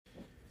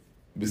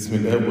بسم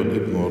الآب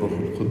والابن والروح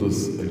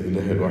القدس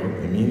الإله الواحد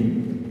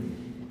آمين.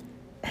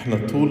 احنا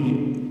طول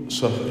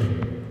شهر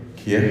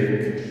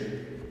كياك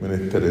من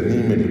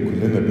الترانيم اللي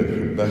كلنا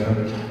بنحبها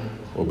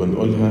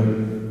وبنقولها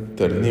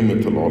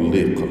ترنيمة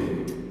العليقة.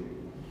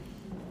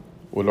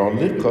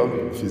 والعليقة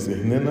في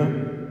ذهننا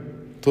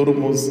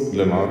ترمز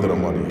للعذراء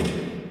مريم،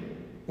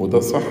 وده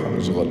صح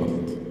مش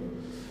غلط،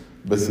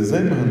 بس زي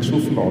ما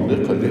هنشوف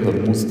العليقة ليها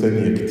رموز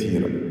تانية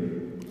كتيرة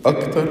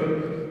أكتر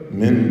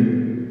من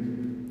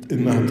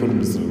إنها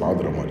ترمز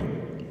للعذراء مريم.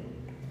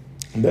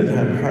 ده اللي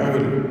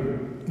هنحاول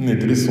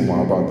ندرسه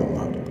مع بعض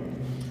النهاردة.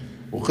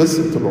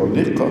 وقصة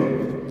العليقة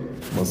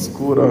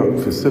مذكورة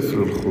في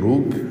سفر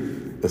الخروج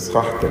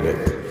إصحاح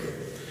 3،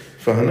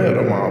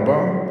 فهنقرأ مع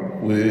بعض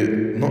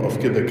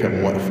ونقف كده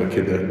كم وقفة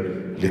كده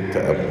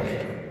للتأمل.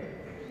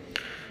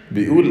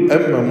 بيقول: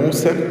 أما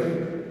موسى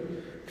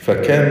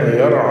فكان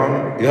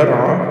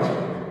يرعى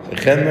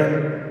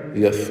غنم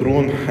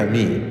يثرون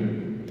حميه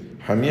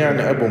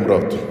يعني أبو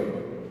مراته،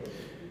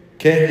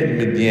 كاهن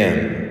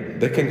مديان،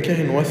 ده كان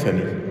كاهن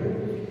وثني.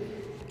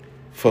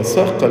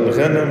 فساق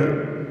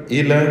الغنم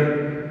إلى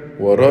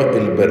وراء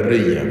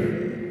البرية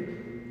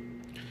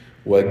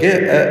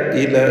وجاء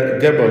إلى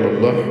جبل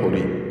الله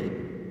حوريب.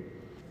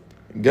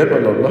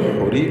 جبل الله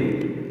حوريب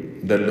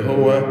ده اللي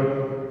هو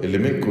اللي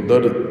منكم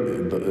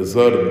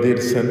زار دير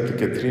سانت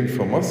كاترين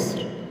في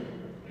مصر،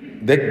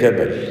 ده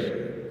الجبل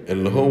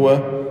اللي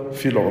هو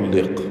فيه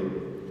العليقة.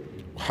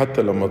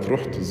 وحتى لما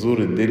تروح تزور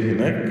الدير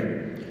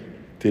هناك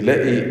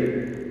تلاقي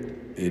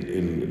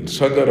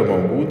الشجرة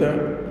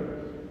موجودة،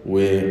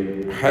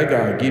 وحاجة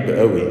عجيبة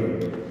قوي،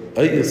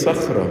 أي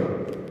صخرة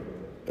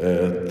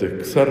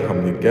تكسرها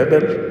من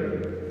الجبل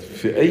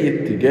في أي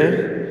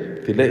اتجاه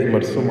تلاقي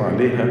مرسوم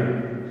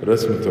عليها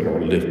رسمة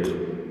العليقة.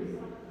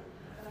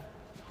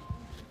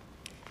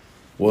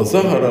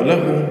 وظهر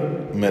له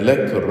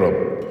ملاك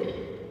الرب.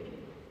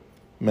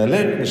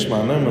 ملاك مش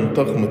معناه من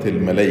طغمة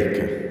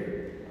الملائكة،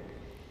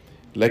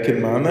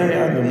 لكن معناه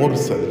يعني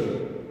مرسل،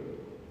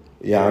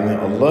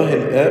 يعني الله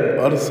الآب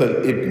أرسل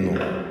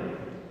ابنه.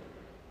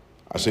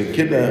 عشان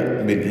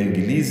كده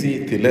بالإنجليزي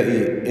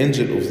تلاقي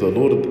Angel of the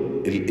Lord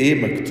الA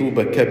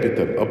مكتوبة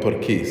capital upper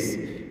case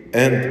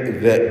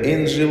and the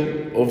angel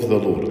of the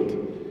Lord،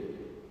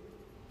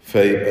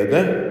 فيبقى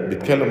ده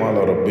بيتكلم على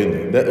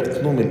ربنا، ده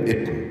اقنوم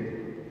الابن.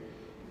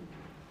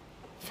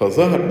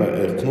 فظهر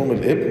اقنوم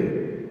الابن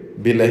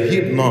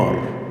بلهيب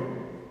نار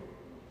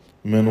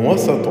من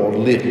وسط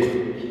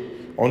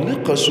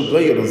عليقة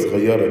شجيرة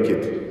صغيرة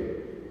كده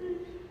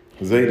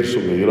زي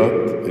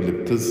الشجيرات اللي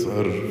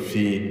بتظهر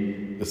في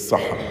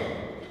الصحراء.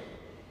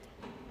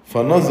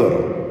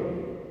 فنظر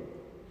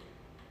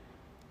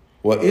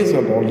وإذا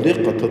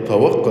العليقة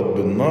تتوقد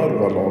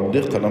بالنار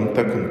والعليقة لم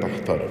تكن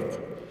تحترق.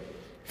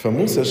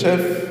 فموسى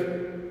شاف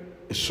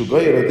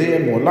الشجيرة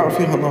دي مولعة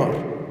فيها نار،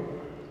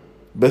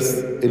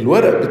 بس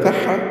الورق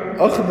بتاعها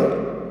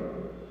أخضر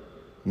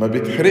ما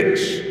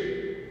بيتحرقش،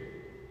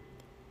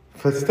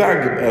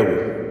 فاستعجب قوي.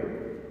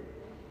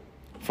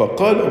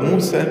 فقال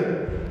موسى: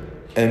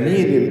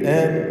 أميل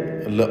الآن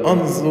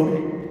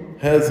لأنظر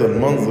هذا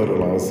المنظر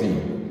العظيم،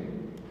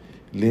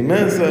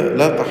 لماذا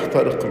لا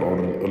تحترق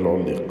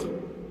العليقة؟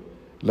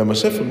 لما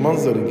شاف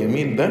المنظر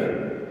الجميل ده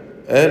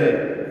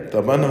قال: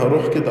 طب أنا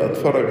هروح كده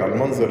أتفرج على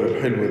المنظر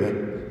الحلو ده،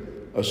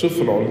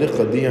 أشوف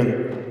العليقة دي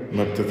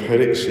ما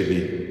بتتحرقش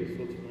ليه.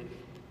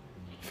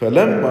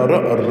 فلما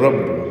رأى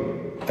الرب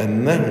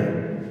أنه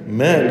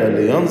مال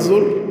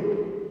لينظر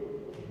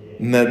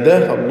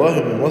ناداه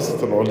الله من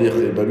وسط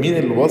العليقة. يبقى مين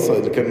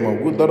اللي كان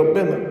موجود؟ ده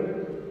ربنا.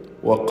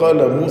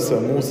 وقال: موسى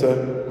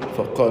موسى،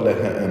 فقال: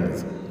 ها أنا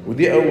ذا.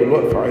 ودي أول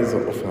وقفة عايز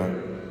أقفها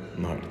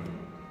النهاردة.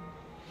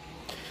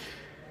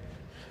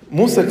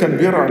 موسى كان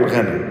بيرعى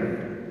الغنم،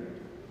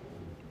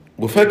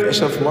 وفجأة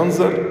شاف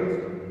منظر،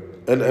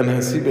 قال: أنا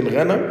هسيب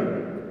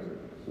الغنم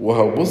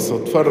وهبص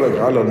أتفرج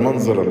على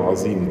المنظر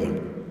العظيم ده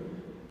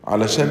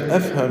علشان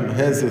أفهم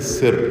هذا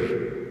السر،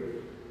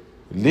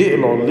 ليه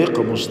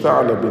العليقة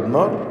مشتعلة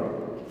بالنار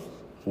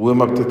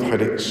وما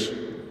بتتحرقش.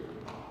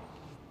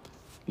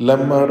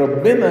 لما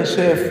ربنا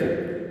شافه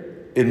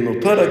إنه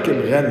ترك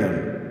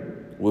الغنم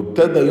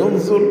وابتدى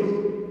ينظر،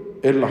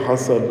 إيه اللي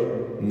حصل؟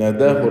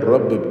 ناداه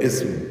الرب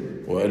باسمه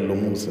وقال له: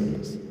 موسى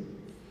موسى.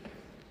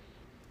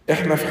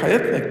 إحنا في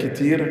حياتنا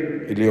الكتيرة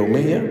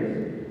اليومية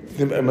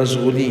نبقى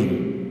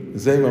مشغولين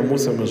زي ما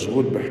موسى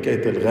مشغول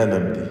بحكاية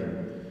الغنم دي،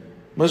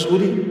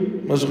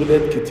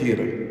 مشغولات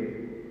كتيرة،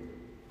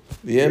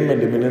 يا إما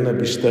اللي مننا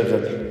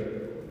بيشتغل،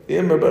 يا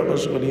إما بقى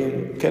مشغولين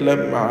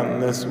كلام مع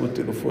الناس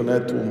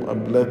وتليفونات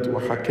ومقابلات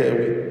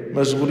وحكاوي،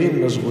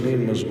 مشغولين.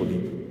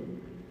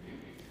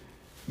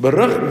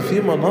 بالرغم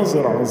في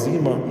مناظر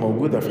عظيمة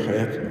موجودة في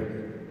حياتنا.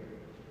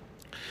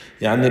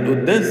 يعني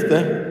القداس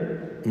ده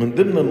من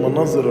ضمن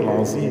المناظر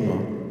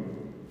العظيمة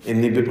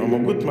إن بيبقى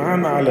موجود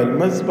معانا على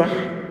المذبح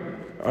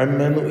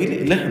عمانوئيل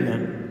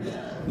إلهنا،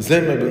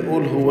 زي ما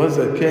بنقول: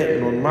 هوذا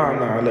كائن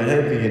معنا على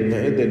هذه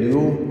المائدة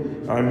اليوم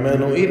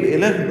عمانوئيل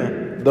إلهنا.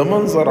 ده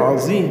منظر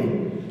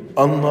عظيم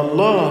أن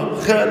الله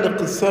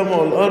خالق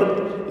السماء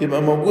والأرض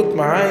يبقى موجود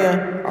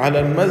معايا على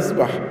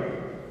المذبح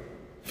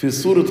في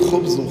صورة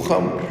خبز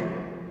وخمر،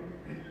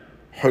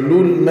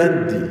 حلول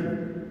مادي.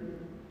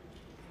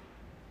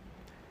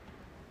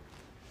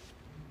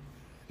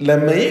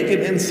 لما يجي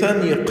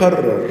الإنسان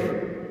يقرر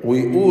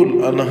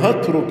ويقول أنا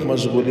هترك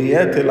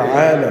مشغوليات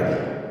العالم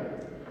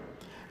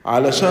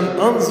علشان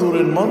أنظر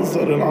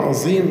المنظر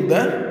العظيم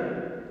ده،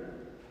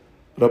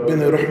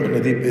 ربنا يروح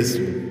مناديه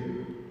باسمه،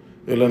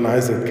 يقول أنا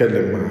عايز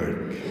أتكلم معاك.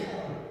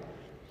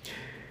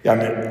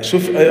 يعني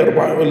شوف آية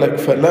 4 يقول لك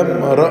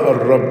فلما رأى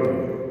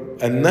الرب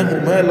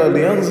أنه مال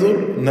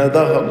لينظر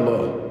ناداها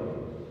الله.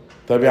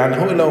 طب يعني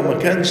هو لو ما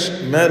كانش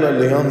مال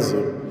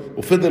لينظر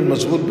وفضل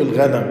مشغول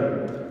بالغنم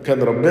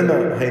كان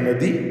ربنا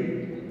هيناديه؟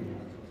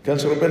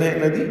 كانش ربنا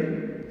هيناديه؟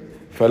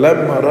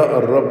 فلما رأى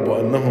الرب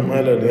أنه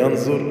مال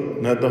لينظر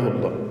ناداه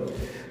الله.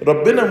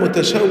 ربنا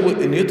متشوق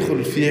أن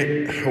يدخل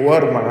في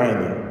حوار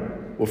معانا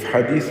وفي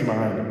حديث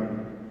معانا،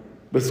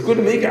 بس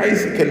كل ما يجي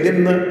عايز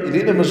يكلمنا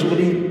يلاقينا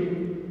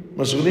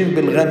مشغولين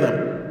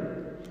بالغنم.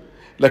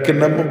 لكن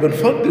لما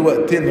بنفضي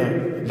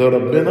وقتنا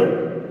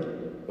لربنا،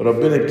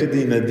 ربنا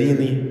يبتدي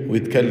يناديني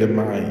ويتكلم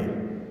معايا.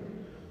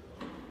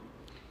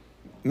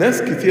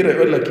 ناس كتيرة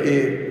يقول لك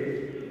ايه،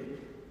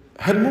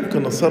 هل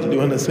ممكن اصلي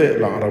وانا سايق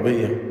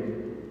العربية؟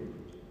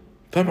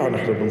 طبعا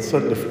احنا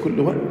بنصلي في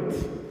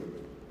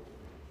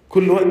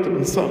كل وقت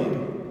بنصلي،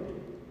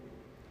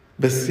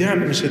 بس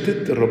يعني مش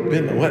هتدي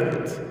ربنا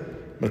وقت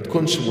ما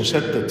تكونش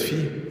مشتت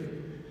فيه.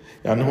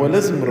 يعني هو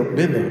لازم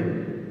ربنا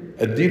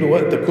اديله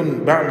وقت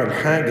اكون بعمل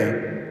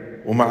حاجة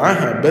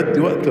ومعاها بدي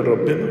وقت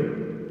لربنا؟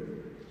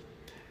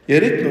 يا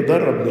ريت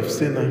ندرب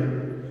نفسنا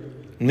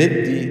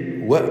ندي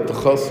وقت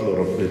خاص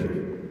لربنا،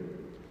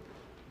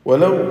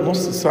 ولو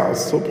نص ساعة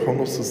الصبح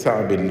ونص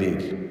ساعة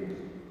بالليل،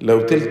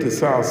 لو تلت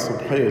ساعة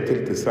الصبحية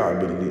وتلت ساعة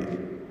بالليل.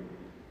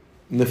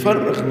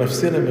 نفرغ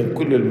نفسنا من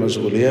كل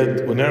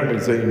المشغوليات ونعمل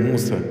زي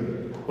موسى،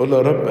 قول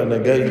يا رب أنا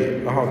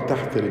جاي أقعد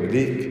تحت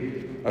رجليك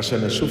عشان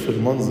أشوف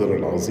المنظر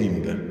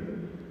العظيم ده.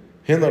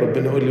 هنا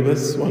ربنا يقول لي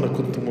بس وأنا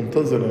كنت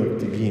منتظر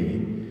أنك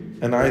تجيني،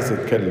 أنا عايز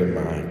أتكلم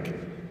معاك،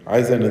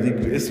 عايز أناديك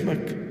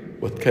باسمك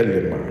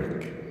وأتكلم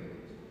معاك.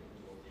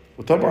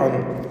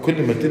 وطبعا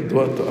كل ما تدي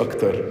وقت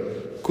أكتر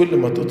كل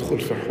ما تدخل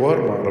في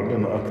حوار مع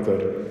ربنا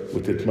أكتر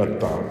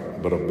وتتمتع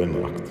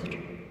بربنا أكتر.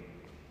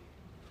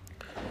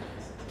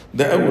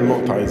 ده أول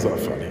نقطة عايز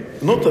أقف عليها.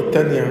 النقطة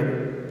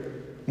الثانية،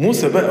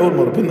 موسى بقى أول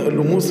ما ربنا قال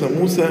له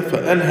موسى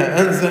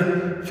فقالها أنزة،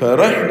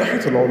 فرايح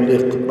ناحية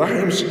العليق، راح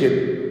يمشي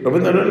كده،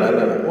 ربنا قال له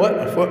لا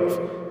وقف.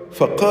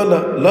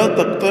 فقال لا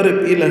تقترب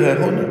إلى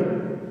ها هنا،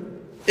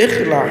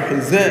 اخلع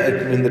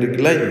حذاءك من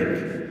رجليك،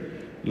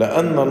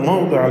 لأن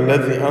الموضع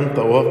الذي أنت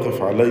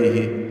واقف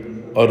عليه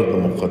أرض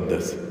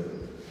مقدسة.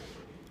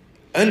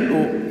 قال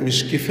له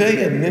مش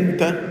كفاية ان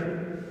انت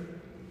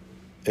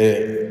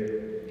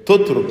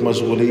تترك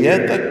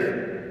مشغولياتك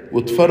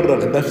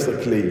وتفرغ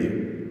نفسك ليا،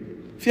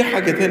 في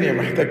حاجة تانية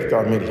محتاج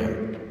تعملها،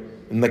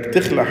 انك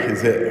تخلع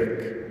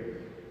حذائك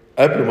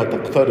قبل ما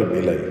تقترب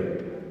الي.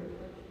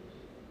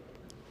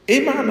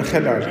 ايه معنى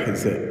خلع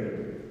الحذاء؟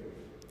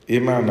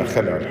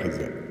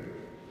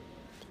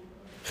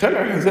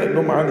 خلع الحذاء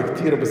له معاني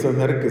كتيرة، بس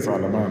انا هركز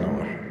على معنى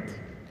واحد.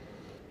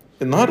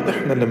 النهاردة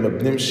احنا لما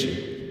بنمشي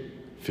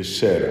في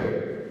الشارع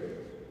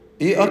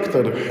ايه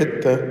اكتر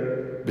حتة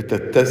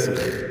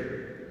بتتسخ؟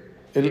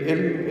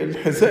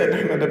 الحذاء اللي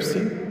احنا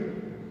لابسين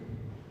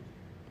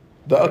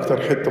ده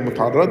اكتر حتة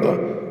متعرضة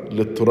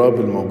للتراب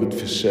الموجود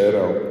في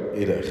الشارع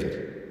الى اخره.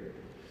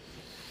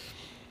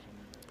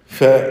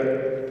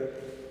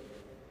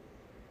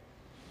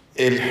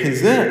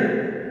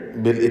 فالحذاء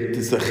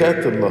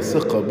بالاتساخات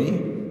اللاصقة بيه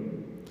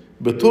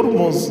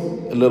بترمز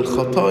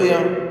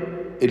للخطايا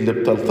اللي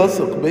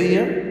بتلتصق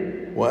بيا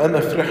وانا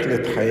في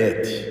رحلة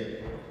حياتي.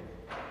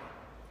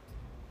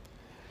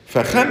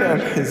 فخلع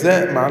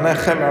الحذاء معناه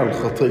خلع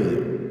الخطية،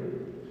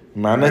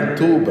 معناه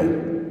التوبة.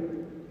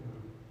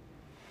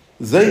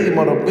 زي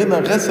ما ربنا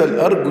غسل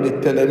أرجل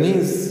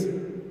التلاميذ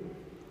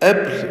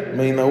قبل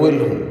ما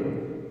يناولهم،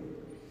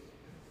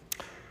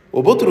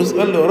 وبطرس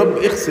قال له يا رب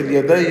اغسل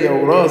يدي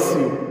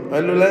وراسي،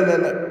 قال له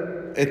لا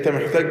انت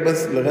محتاج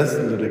بس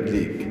لغسل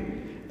رجليك،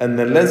 أن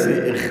الذي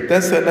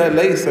اغتسل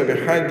ليس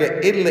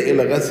بحاجة إلا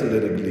إلى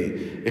غسل رجليه.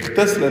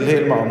 اغتسل اللي هي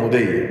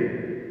المعمودية،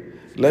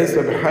 ليس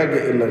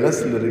بحاجة إلا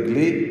غسل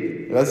رجليه.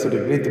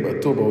 غسل رجليه تبقى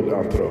التوبة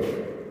والاعتراف.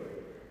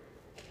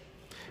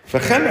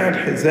 فخلع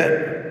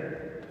الحذاء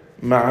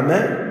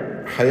معناه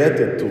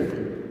حياة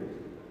التوبة.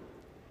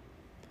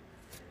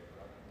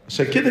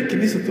 عشان كده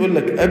الكنيسة تقول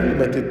لك قبل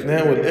ما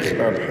تتناول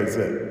اخلع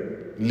الحذاء.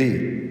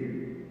 ليه؟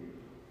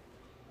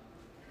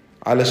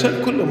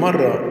 علشان كل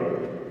مرة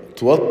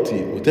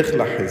توطي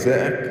وتخلع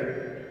حذائك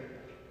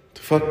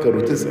تفكر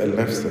وتسأل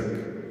نفسك،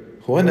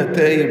 هو أنا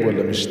تايب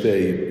ولا مش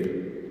تايب؟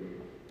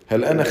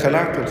 هل أنا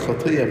خلعت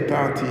الخطية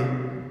بتاعتي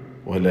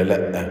ولا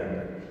لأ؟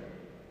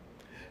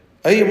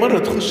 أي مرة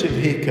تخش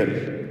الهيكل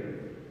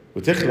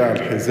وتخلع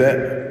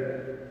الحذاء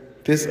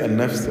تسأل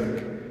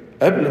نفسك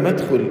قبل ما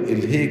أدخل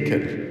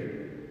الهيكل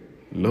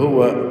اللي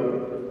هو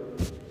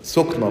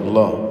سكن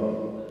الله،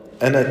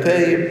 أنا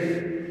تايب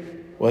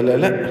ولا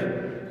لأ؟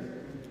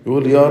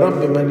 يقول يا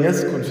رب من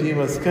يسكن في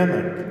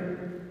مسكنك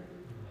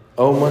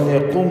أو من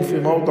يقوم في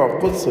موضع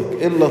قدسك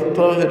إلا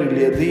الطاهر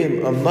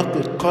اليدين النقي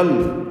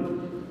القلب.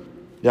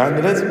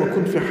 يعني لازم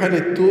أكون في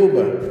حالة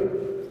توبة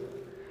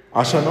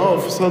عشان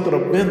أقف في صد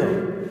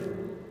ربنا.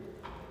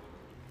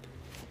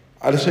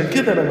 علشان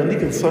كده لما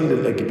نيجي نصلي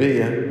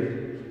الأجبية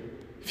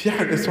في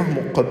حاجة اسمها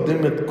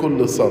مقدمة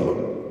كل صلاة،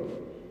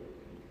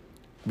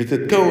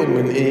 بتتكون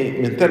من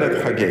إيه؟ من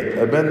 3 حاجات: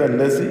 أبانا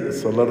الذي،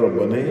 الصلاة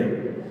الربانية،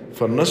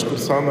 فلنشكر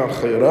صانع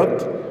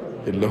الخيرات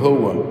اللي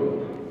هو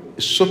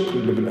الشكر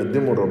اللي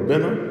بنقدمه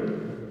لربنا،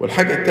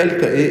 والحاجة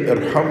الثالثة إيه؟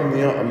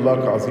 ارحمني يا الله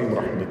كعظيم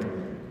رحمتك.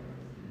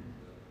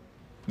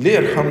 ليه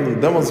ارحمني؟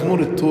 ده مزمور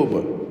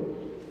التوبة،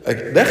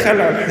 ده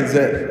خلع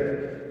الحذاء.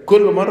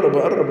 كل مرة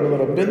بقرب من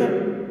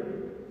ربنا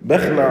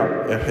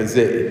بخلع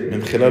حذائي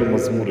من خلال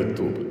مزمور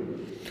التوبة.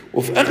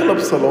 وفي أغلب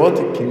صلوات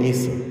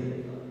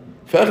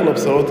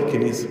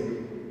الكنيسة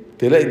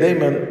تلاقي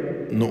دايما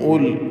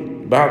نقول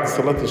بعد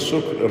صلاة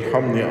الشكر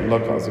ارحمني يا الله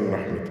كعظيم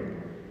رحمتك.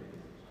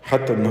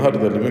 حتى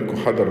النهاردة اللي منكم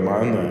حضر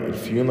معانا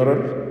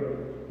الفيونرال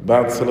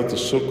بعد صلاة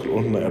الشكر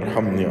قلنا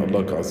ارحمني يا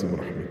الله كعظيم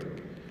رحمتك،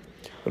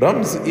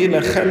 رمز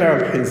إلى خلع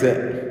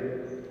الحذاء،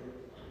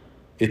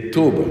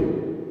 التوبة.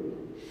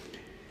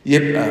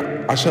 يبقى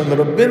عشان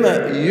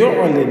ربنا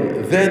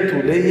يعلن ذاته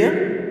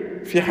ليا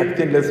في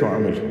حاجتين لازم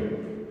أعملهم،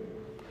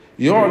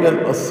 يعلن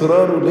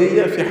أسراره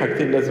ليا في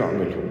حاجتين لازم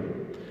أعملهم: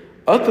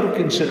 أترك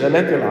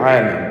انشغالات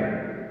العالم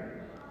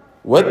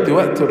وادي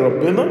وقت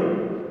لربنا،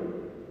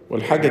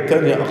 والحاجة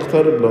التانية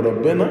أقترب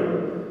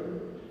لربنا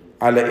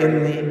على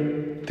إني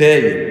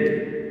تايب،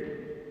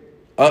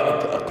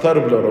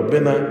 أقترب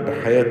لربنا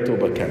بحياة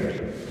توبة كاملة.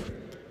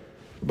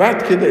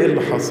 بعد كده إيه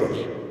اللي حصل؟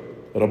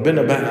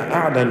 ربنا بقى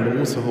أعلن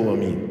لموسى هو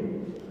مين.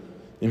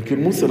 يمكن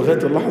موسى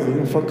لغاية اللحظة دي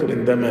مفكر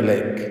إن ده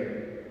ملاك،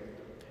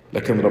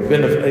 لكن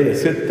ربنا في آية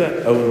 6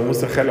 أول ما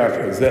موسى خلع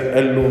الحذاء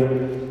قال له: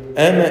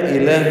 أنا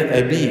إله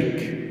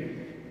أبيك،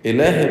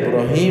 إله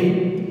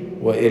إبراهيم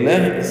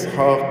وإله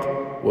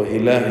إسحاق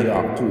وإله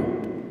يعقوب.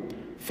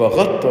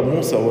 فغطى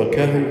موسى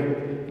وجهه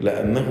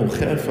لأنه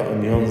خاف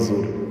أن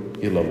ينظر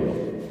إلى الله.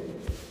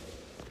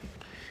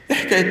 إيه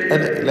حكاية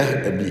أنا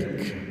إله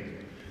أبيك؟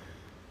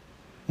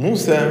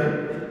 موسى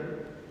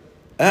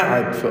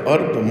قعد في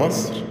أرض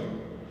مصر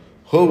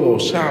هو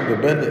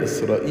وشعب بني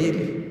إسرائيل،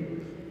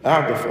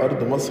 قعدوا في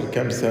أرض مصر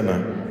كام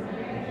سنة؟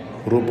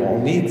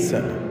 400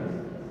 سنة.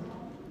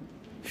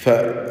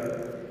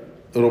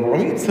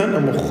 400 سنة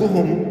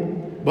مخهم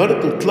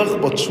برضو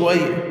اتلخبط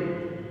شوية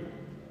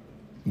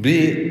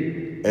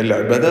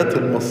بالعبادات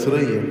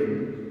المصرية،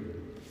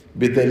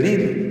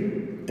 بدليل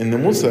ان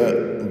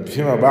موسى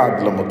فيما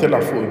بعد لما طلع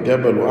فوق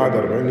الجبل وقعد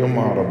 40 يوم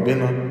مع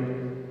ربنا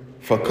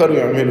فكروا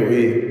يعملوا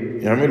ايه؟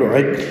 يعملوا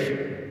عجل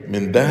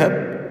من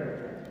ذهب،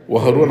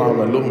 وهارون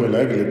عمل لهم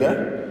العجل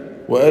ده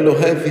وقالوا: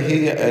 هذه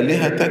هي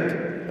آلهتك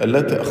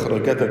التي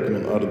أخرجتك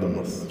من أرض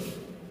مصر.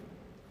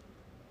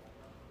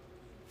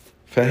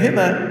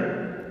 فهنا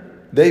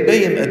ده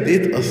يبين قد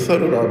ايه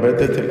تأثروا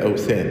عبادات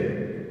الأوثان.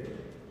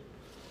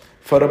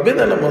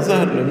 فربنا لما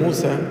ظهر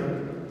لموسى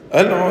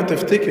قال له: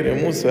 تفتكر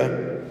يا موسى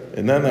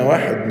ان انا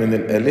واحد من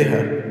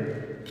الآلهة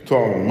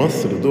بتوع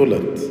مصر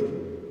دولت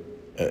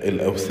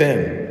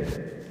الأوثان؟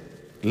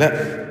 لا،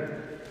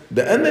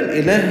 ده انا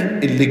الإله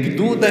اللي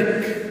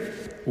جدودك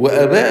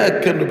وآبائك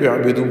كانوا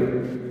بيعبدوه،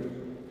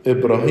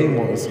 إبراهيم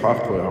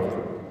وإسحاق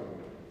ويعقوب.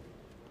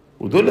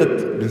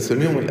 ودولت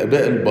بنسميهم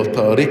الآباء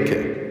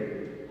البطاركة.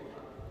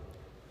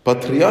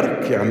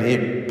 باتريارك يعني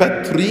ايه؟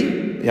 باتري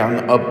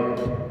يعني أب،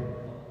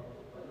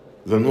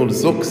 زي نقول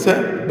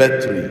زوكسا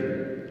باتري.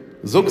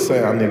 زوكسا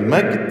يعني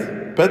المجد،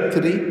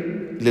 باتري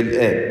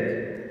للآب.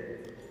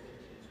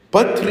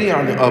 باتري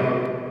يعني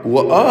أب،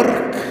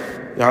 وآرك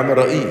يعني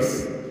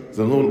رئيس،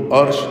 زي نقول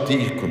أرش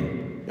ديكون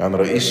يعني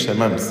رئيس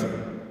شمامسة.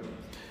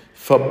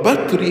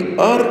 فباتري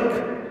آرك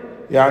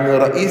يعني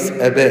رئيس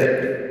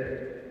آباء.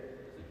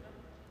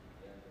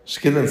 مش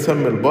كده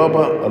نسمي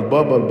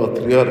البابا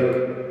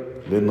البطريرك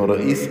لأنه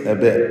رئيس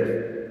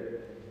آباء.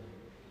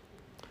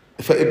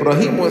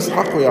 فإبراهيم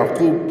وإسحاق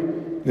ويعقوب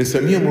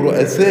نسميهم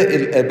رؤساء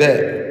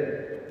الآباء،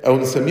 أو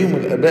نسميهم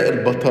الآباء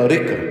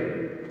البطاركة،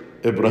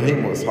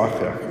 إبراهيم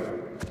وإسحاق ويعقوب.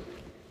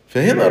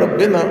 فهنا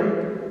ربنا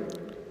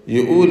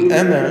يقول: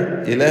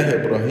 أنا إله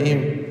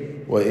إبراهيم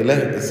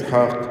وإله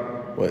إسحاق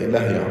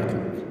وإله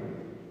يعقوب.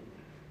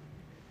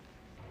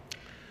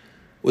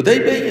 وده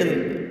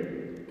يبين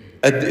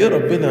قد إيه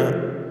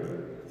ربنا،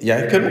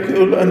 يعني كان ممكن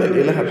يقول له أنا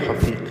الإله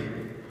الحقيقي،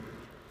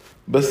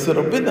 بس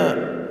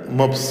ربنا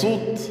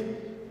مبسوط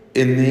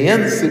إن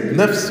ينسب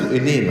نفسه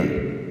إلينا.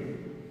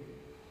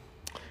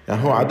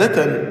 يعني هو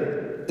عادة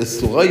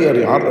الصغير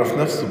يعرف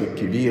نفسه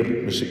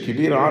بالكبير، مش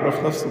الكبير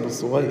يعرف نفسه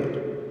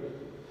بالصغير.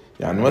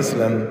 يعني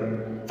مثلا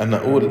أنا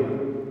أقول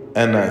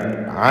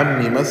أنا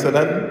عمي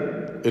مثلا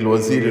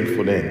الوزير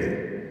الفلاني،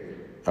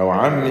 أو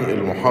عمي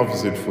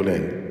المحافظ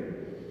الفلاني.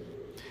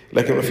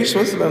 لكن ما فيش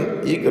مثلا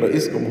يجي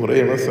رئيس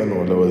جمهورية مثلا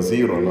ولا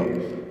وزير ولا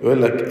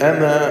يقول لك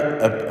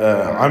أنا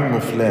أبقى عم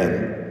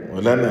فلان،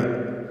 ولا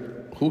أنا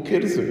هو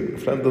كيرز،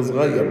 فلان ده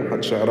صغير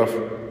محدش يعرفه.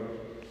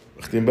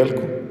 واخدين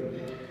بالكم؟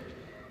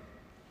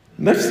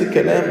 نفس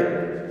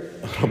الكلام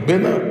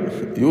ربنا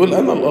يقول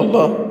أنا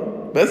الله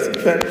بس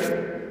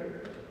كفاية.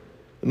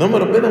 إنما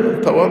ربنا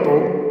من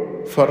تواضعه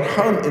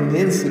فرحان إن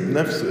ينسب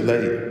نفسه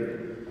إليه،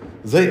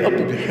 زي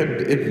أب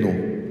بيحب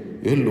ابنه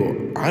يقول له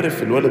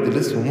عارف الولد اللي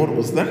اسمه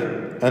مرقس ده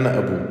أنا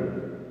أبوه،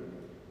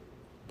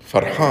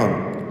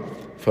 فرحان.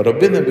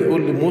 فربنا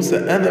بيقول لموسى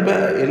أنا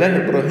بقى إله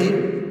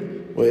إبراهيم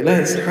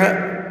وإله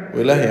إسحاق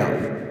وإله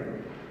يعقوب.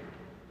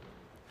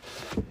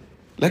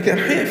 لكن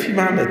الحقيقة في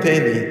معنى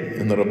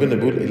تاني إن ربنا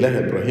بيقول إله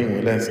إبراهيم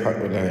وإله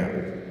إسحاق وإله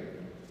يعقوب.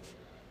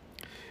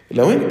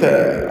 لو أنت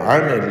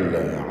عامل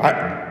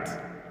عقد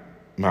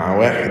مع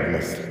واحد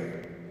مثلا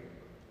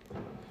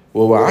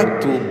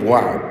ووعدته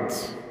بوعد،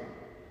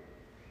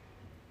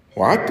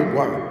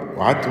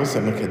 وعدته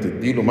مثلا انك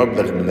هتديله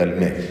مبلغ من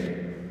المال،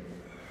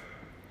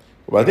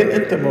 وبعدين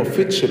انت ما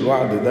وفيتش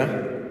الوعد ده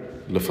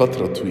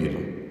لفترة طويلة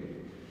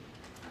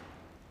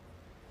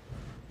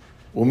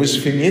ومش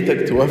في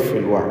نيتك توفي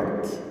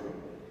الوعد،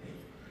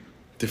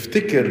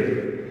 تفتكر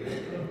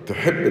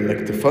تحب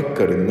انك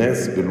تفكر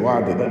الناس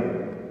بالوعد ده؟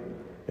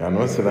 يعني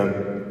مثلا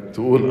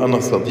تقول انا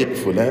صديق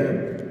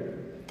فلان،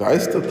 انت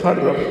عايز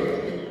تتهرب،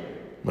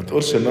 ما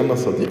تقولش ان انا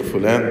صديق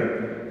فلان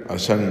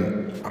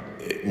عشان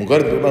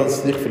مجرد تقول انا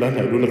صديق فلان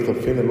هيقولوا لك طب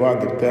فين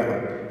الوعد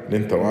بتاعك اللي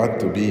انت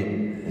وعدته بيه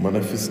وما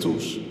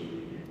نفذتوش،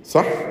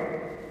 صح؟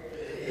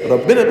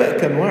 ربنا بقى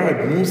كان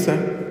وعد موسى،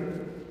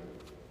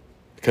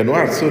 كان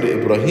وعد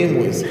ابراهيم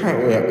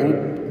واسحاق ويعقوب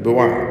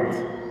بوعد،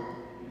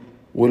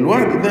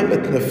 والوعد ده ما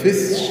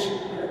تنفذش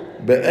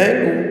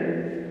بقاله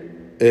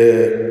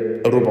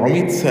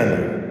 400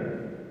 سنة.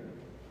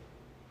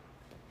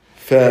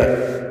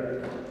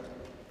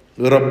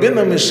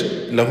 فربنا مش،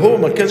 لو هو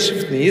ما كانش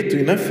في نيته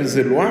ينفذ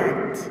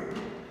الوعد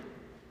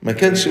ما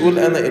كانش يقول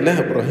أنا إله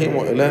إبراهيم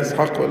وإله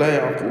إسحاق وإله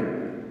يعقوب.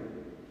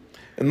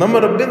 إنما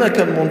ربنا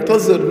كان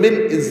منتظر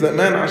ملء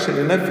الزمان عشان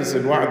ينفذ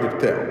الوعد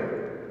بتاعه.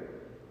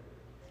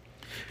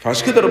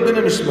 فعشان كده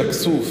ربنا مش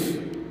مكسوف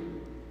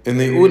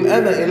إنه يقول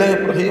أنا إله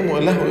إبراهيم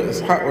وإله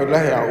إسحاق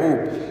وإله يعقوب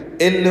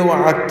اللي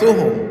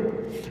وعدتهم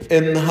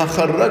إن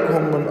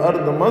هخرجهم من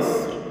أرض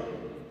مصر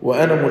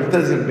وأنا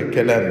ملتزم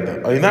بالكلام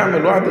ده. أي نعم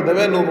الوعد ده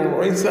بقاله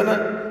 40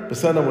 سنة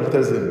بس أنا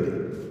ملتزم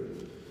بيه.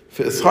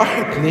 في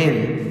إصحاح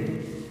 2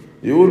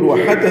 يقول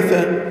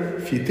وحدث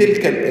في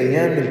تلك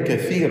الأيام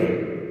الكثيرة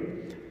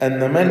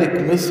أن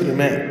ملك مصر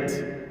مات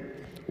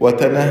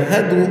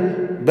وتنهد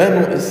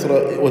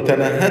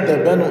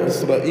بنو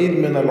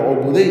إسرائيل من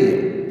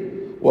العبودية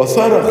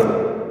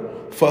وصرخوا،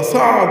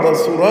 فصعد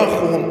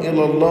صراخهم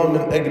إلى الله من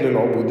أجل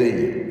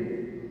العبودية،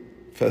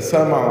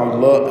 فسمع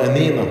الله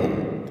أنينهم،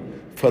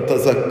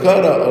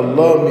 فتذكر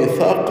الله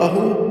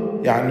ميثاقه،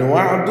 يعني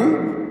وعده،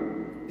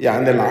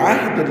 يعني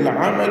العهد اللي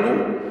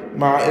عمله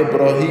مع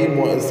إبراهيم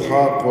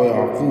وإسحاق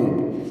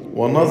ويعقوب،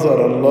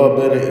 ونظر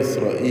الله بني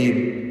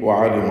إسرائيل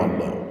وعلم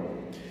الله.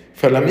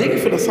 فلما يجي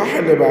في الإصحاح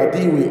اللي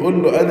بعديه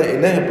ويقول له أنا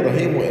إله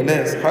إبراهيم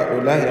وإله إسحاق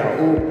وإله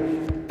يعقوب،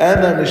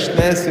 أنا مش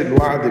ناسي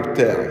الوعد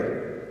بتاعي.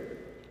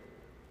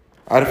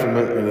 عارف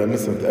لما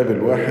مثلا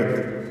تقابل واحد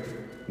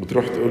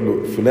وتروح تقول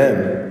له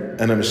فلان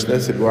أنا مش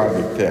ناسي الوعد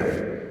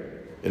بتاعي،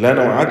 اللي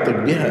أنا وعدتك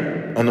بيها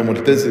أنا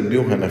ملتزم بيه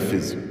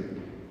وهنفذه.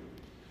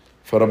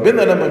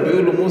 فربنا لما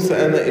بيقول لموسى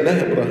أنا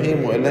إله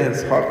إبراهيم وإله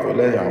إسحاق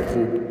وإله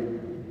يعقوب،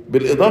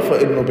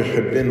 بالإضافة إنه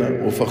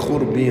بيحبنا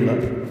وفخور بينا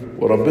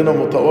وربنا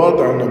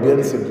متواضع إنه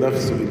بينسب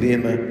نفسه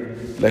إلينا،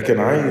 لكن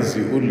عايز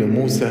يقول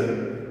لموسى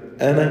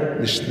أنا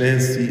مش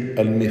ناسي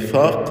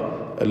الميثاق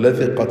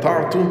الذي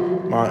قطعته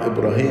مع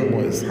إبراهيم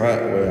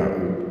وإسحاق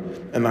ويعقوب.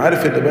 أنا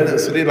عارف إن بني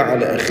إسرائيل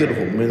على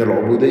آخرهم من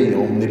العبودية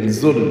ومن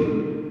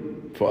الذل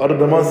في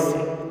أرض مصر،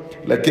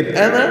 لكن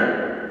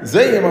أنا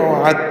زي ما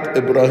وعدت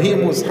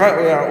إبراهيم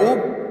وإسحاق ويعقوب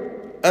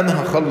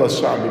أنا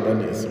هخلص شعب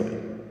بني إسرائيل.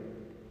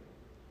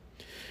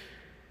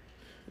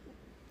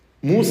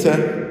 موسى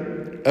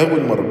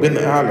أول ما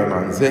ربنا أعلن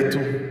عن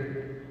ذاته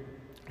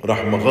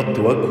راح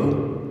مغطي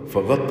وجهه،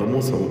 فغطى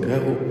موسى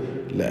وجهه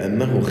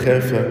لأنه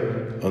خاف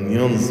أن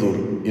ينظر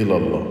إلى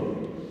الله.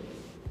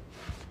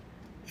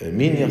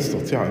 مين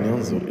يستطيع أن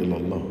ينظر إلى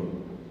الله؟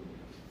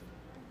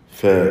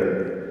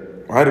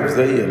 فعارف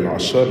زي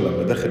العشار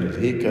لما دخل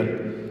الهيكل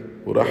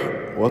وراح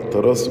وطى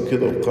راسه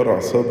كده وقرع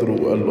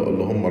صدره وقال له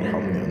اللهم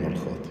ارحمني أنا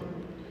الخاطئ.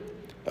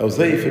 أو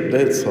زي في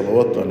بداية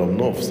صلواتنا لما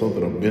نقف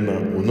صدر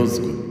ربنا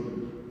ونسجد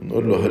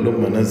نقول له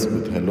هلما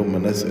نسجد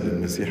هلما نسأل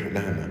المسيح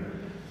لهنا.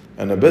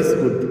 أنا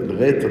بسجد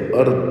لغاية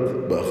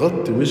الأرض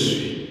بأغطي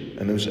وشي،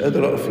 أنا مش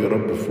قادر أقف يا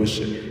رب في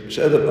وشك، مش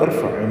قادر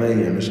أرفع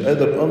عيني، مش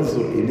قادر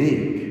أنظر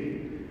إليك.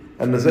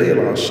 أنا زي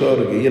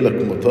العشار جاي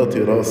لك مطاطي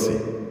راسي.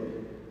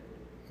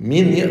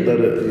 مين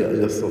يقدر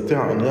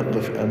يستطيع أن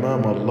يقف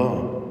أمام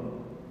الله؟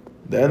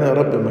 ده أنا يا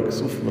رب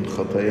مكسوف من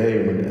خطاياي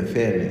ومن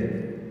أثامي.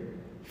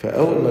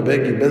 فأول ما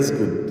باجي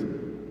بسجد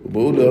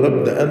وبقول يا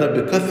رب ده أنا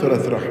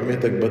بكثرة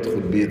رحمتك بدخل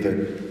بيتك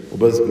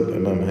وبسجد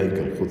أمام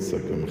هيكل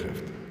قدسك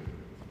بمخافتك.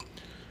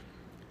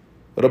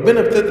 ربنا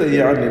ابتدى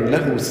يعلن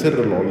له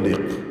سر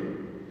العليق.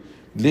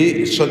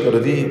 ليه الشجرة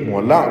دي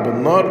مولعة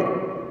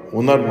بالنار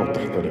ونار ما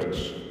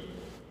بتحترقش؟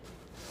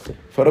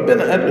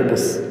 فربنا قال له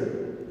بص،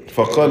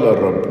 فقال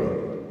الرب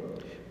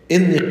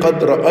إني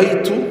قد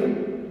رأيت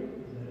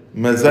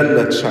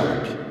مذلة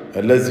شعبي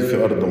الذي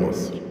في أرض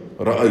مصر،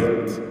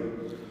 رأيت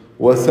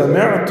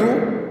وسمعت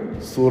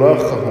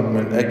صراخهم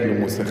من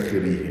أجل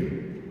مسخريهم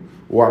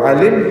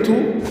وعلمت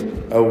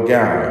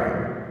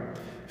أوجاعهم،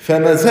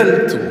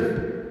 فنزلت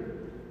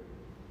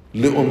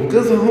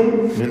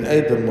لأنقذهم من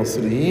أيدي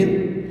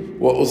المصريين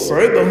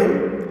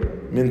وأصعدهم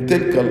من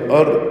تلك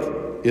الأرض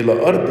إلى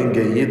أرض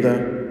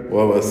جيدة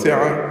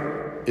وواسعة،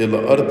 إلى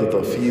أرض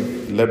تفيض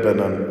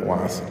لبنا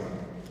وعسل.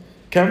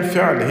 كم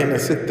فعل هنا؟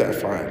 6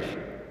 أفعال: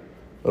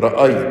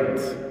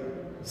 رأيت،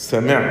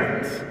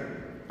 سمعت،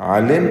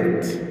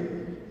 علمت،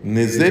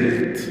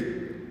 نزلت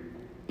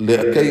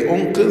لكي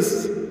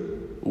أنقذ،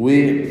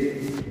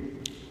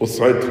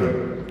 وأصعدهم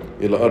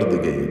إلى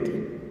أرض جيدة.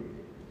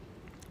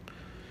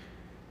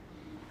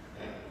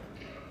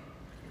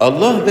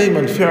 الله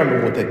دايما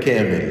فعله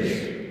متكامل.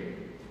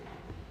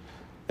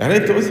 يعني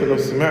انت مثلا لو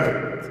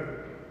سمعت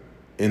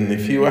ان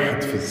في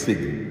واحد في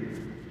السجن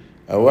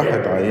او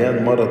واحد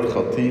عيان مرض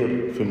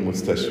خطير في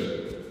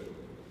المستشفى،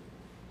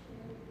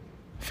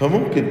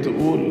 فممكن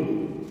تقول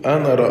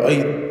انا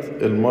رأيت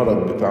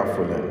المرض بتاع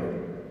فلان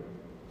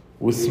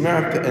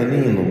وسمعت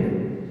أنينه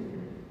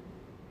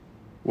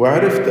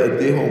وعرفت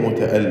قد ايه هو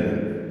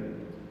متألم،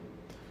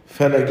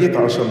 فانا جيت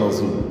عشان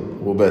ازور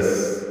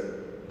وبس.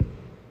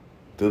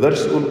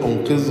 تقدرش تقول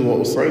انقذه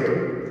واصعده،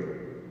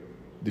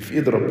 دي في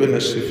ايد ربنا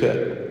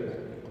الشفاء.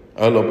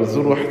 لو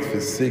بتزور واحد في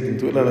السجن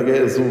تقول انا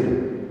جاي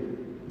ازوره،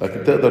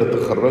 لكن تقدر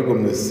تخرجه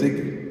من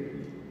السجن؟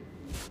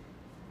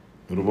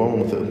 ربما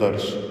ما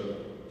تقدرش.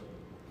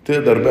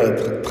 تقدر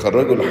بقى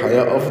تخرجه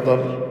لحياة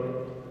افضل؟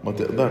 ما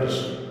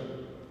تقدرش.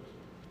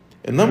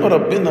 انما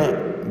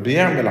ربنا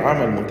بيعمل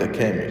عمل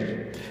متكامل.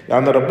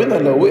 يعني ربنا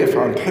لو وقف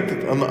عند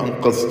حتة انا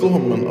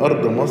انقذتهم من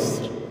ارض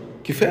مصر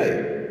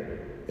كفاية.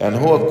 يعني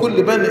هو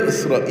كل بني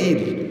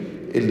إسرائيل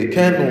اللي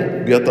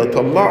كانوا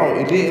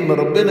بيتطلعوا إليه إن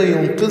ربنا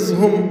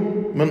ينقذهم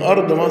من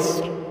أرض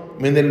مصر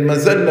من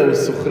المذلة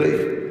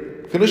والسخرية،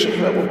 كانوش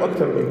يحلموا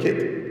بأكتر من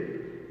كده.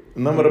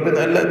 إنما ربنا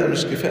قال لا، ده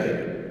مش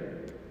كفاية،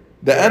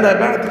 ده أنا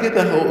بعد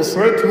كده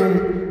هأصعدهم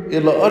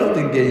إلى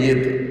أرض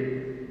جيدة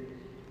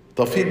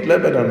تفيض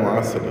لبنا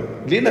وعسلا.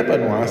 ليه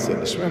لبن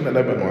وعسل؟ اشمعنى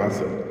لبن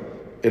وعسل؟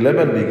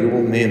 اللبن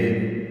بيجيبوه منين؟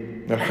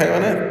 من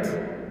الحيوانات،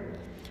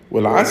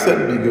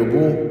 والعسل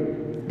بيجيبوه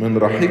من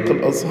رحيق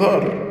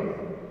الأزهار.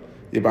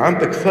 يبقى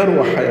عندك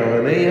ثروة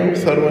حيوانية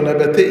وثروة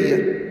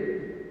نباتية.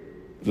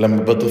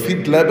 لما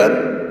بتفيض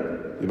لبن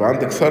يبقى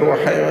عندك ثروة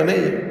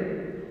حيوانية،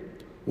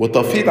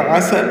 وتفيض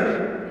عسل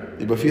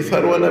يبقى في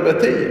ثروة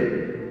نباتية.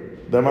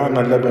 ده معنى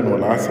اللبن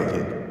والعسل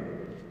هنا.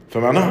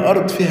 فمعناها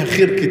أرض فيها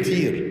خير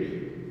كتير،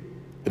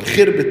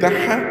 الخير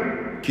بتاعها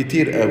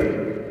كتير قوي،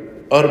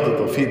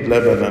 أرض تفيض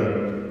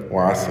لبنا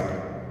وعسل.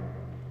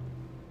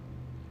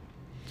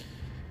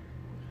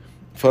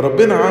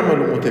 فربنا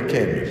عمله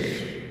متكامل.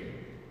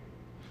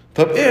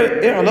 طب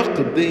ايه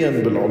علاقة دي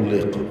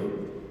بالعليقة؟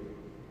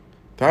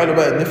 تعالوا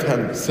بقى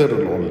نفهم سر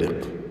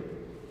العليقة.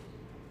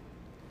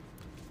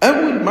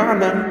 أول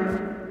معنى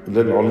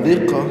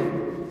للعليقة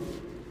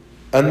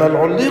أن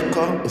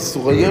العليقة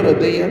الصغيرة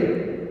دي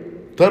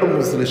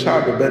ترمز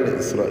لشعب بني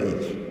إسرائيل،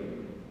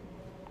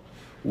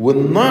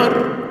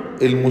 والنار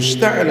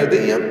المشتعلة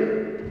دي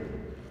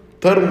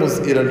ترمز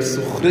إلى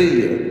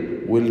السخرية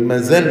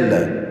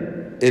والمذلة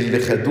اللي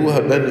خدوها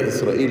بني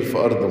إسرائيل في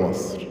أرض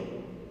مصر.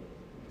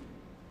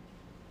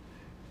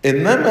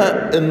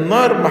 إنما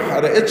النار ما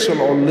حرقتش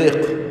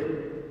العليقة.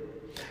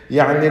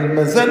 يعني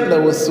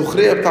المذلة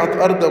والسخرية بتاعت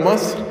أرض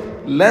مصر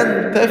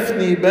لن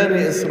تفني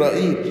بني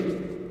إسرائيل.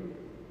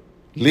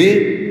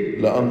 ليه؟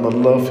 لأن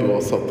الله في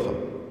وسطها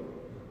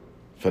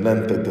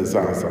فلن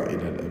تتزعزع إلى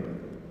الأبد.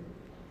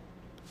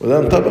 وده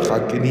ينطبق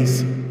على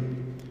الكنيسة.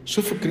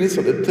 شوفوا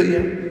الكنيسة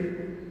القبطية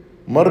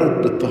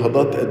مرت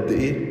باضطهادات قد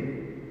إيه؟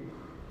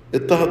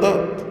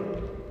 اضطهادات.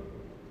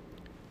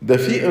 ده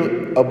في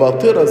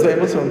أباطرة زي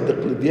مثلا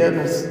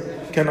دقلديانوس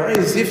كان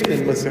عايز يفني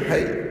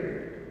المسيحية.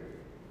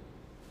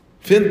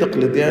 فين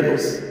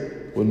دقلديانوس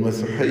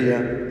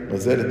والمسيحية ما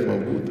زالت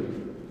موجودة؟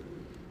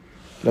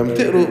 لما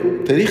تقروا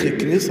تاريخ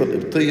الكنيسة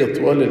القبطية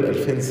طوال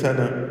 2000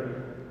 سنة،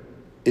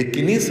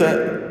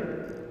 الكنيسة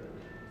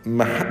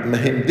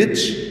ما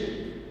همدتش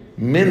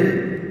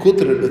من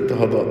كتر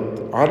الاضطهادات.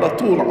 على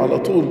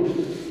طول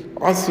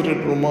عصر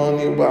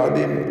الروماني،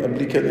 وبعدين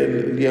قبل كان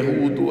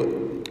اليهود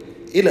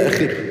إلى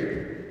آخره،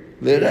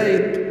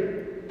 لغاية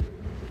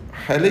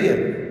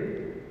حاليا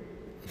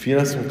في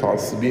ناس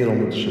متعصبين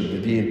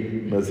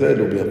ومتشددين ما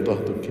زالوا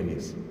بيضطهدوا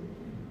الكنيسة.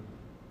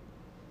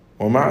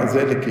 ومع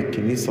ذلك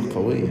الكنيسة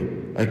قوية.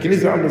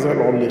 الكنيسة عاملة زي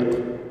العليقة،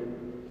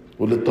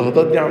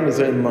 والاضطهادات دي عاملة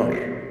زي النار،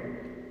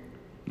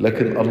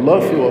 لكن الله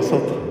في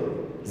وسطها.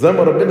 زي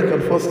ما ربنا كان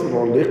في وسط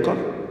العليقة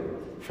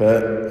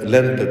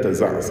فلن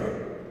تتزعزع.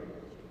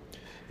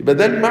 يبقى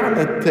ده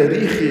المعنى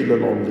التاريخي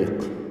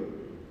للعليقة.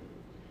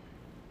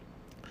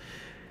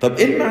 طب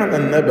ايه المعنى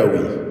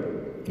النبوي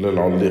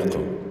للعليقة؟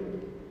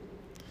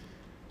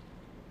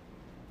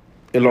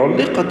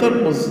 العليقة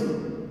ترمز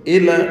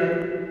إلى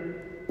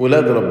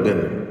ولاد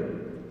ربنا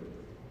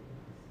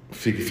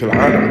في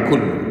العالم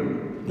كله.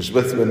 مش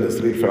بس بني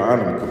إسرائيل، في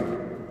العالم كله.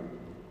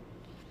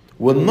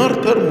 والنار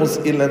ترمز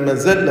إلى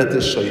مذلة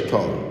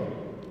الشيطان.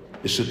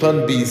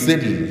 الشيطان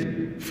بيذل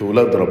في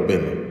ولاد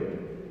ربنا،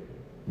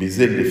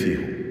 بيذل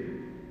فيهم.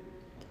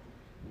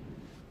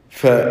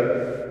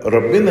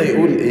 فربنا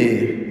يقول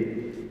إيه؟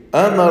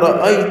 أنا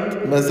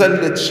رأيت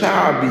مذلة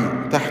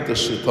شعبي تحت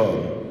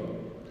الشيطان،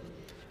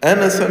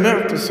 أنا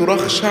سمعت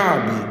صراخ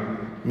شعبي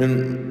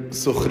من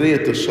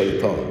سخرية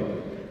الشيطان،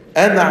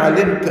 أنا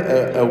علمت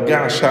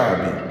أوجاع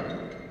شعبي.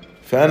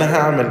 فأنا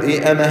هعمل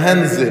إيه؟ أنا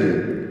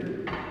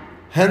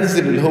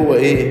هنزل اللي هو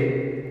إيه؟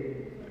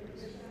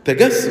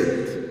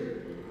 تجسد.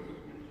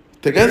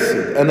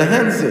 أنا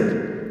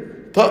هنزل.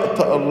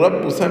 طأطأ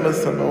الرب سما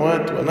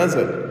السماوات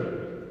ونزل.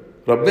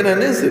 ربنا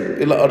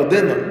نزل إلى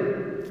أرضنا.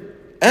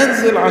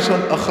 أنزل عشان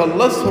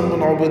أخلصهم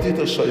من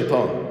عبودية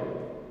الشيطان،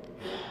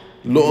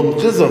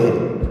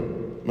 لأنقذهم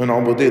من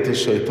عبودية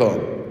الشيطان.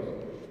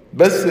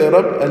 بس يا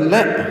رب قال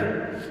لا،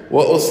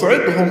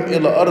 وأصعدهم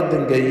إلى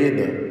أرض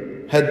جيدة،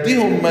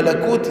 هديهم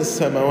ملكوت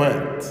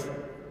السماوات،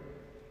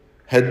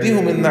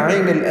 هديهم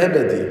النعيم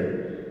الأبدي،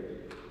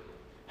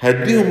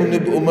 هديهم أن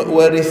يبقوا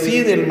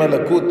وارثين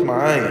الملكوت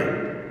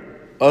معايا،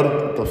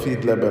 أرض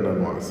تفيض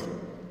لبنا وعسل.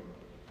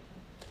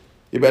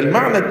 يبقى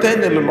المعنى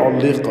الثاني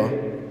للعليقة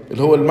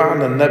اللي هو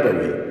المعنى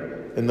النبوي،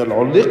 إن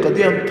العليقة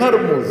دي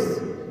ترمز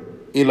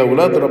إلى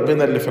أولاد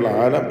ربنا اللي في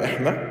العالم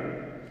إحنا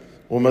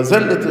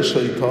ومذلة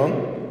الشيطان،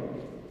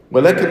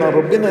 ولكن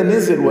ربنا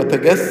نزل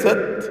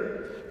وتجسد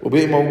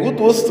وبقي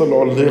موجود وسط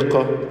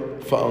العليقة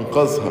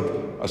فأنقذها.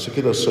 عشان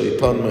كده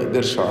الشيطان ما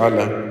قدرش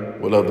على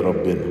ولاد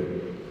ربنا.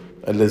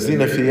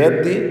 الذين في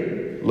يدي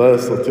لا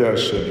يستطيع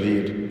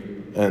الشرير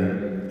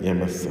أن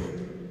يمسه.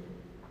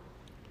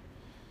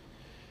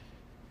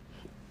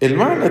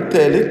 المعنى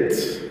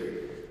الثالث،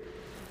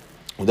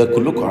 وده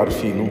كلكم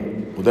عارفينه،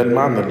 وده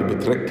المعنى اللي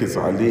بتركز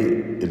عليه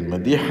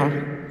المديحة،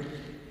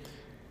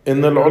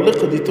 إن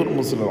العليقة دي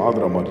ترمز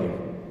للعذراء مريم.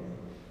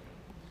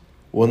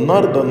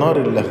 والنار ده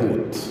نار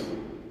اللاهوت،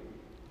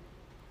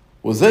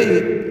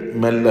 وزي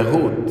ما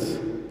اللاهوت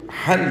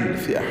حل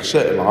في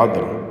أحشاء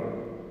العذراء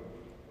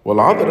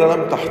والعذراء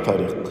لم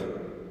تحترق،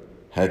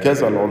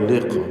 هكذا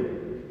العليقة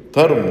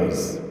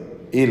ترمز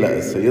إلى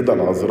السيدة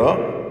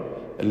العذراء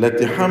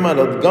التي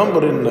حملت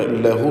جمر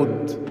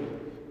اللاهوت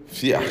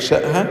في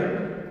أحشائها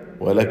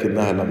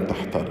ولكنها لم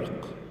تحترق.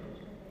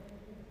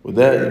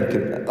 وده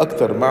يمكن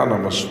أكثر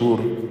معنى مشهور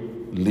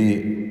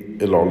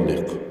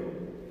للعليقة.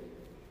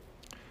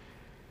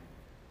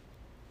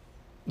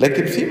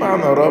 لكن في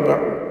معنى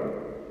رابع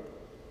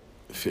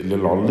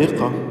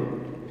للعليقة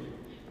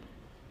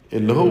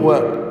اللي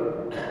هو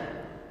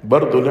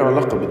برضه له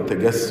علاقة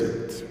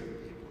بالتجسد،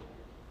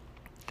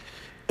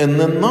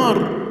 إن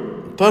النار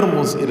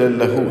ترمز إلى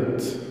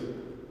اللاهوت،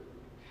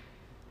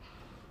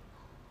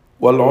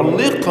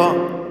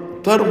 والعليقة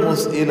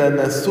ترمز إلى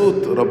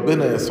ناسوت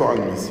ربنا يسوع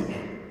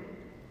المسيح.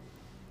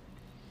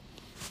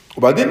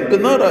 وبعدين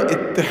بنرى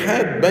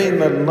اتحاد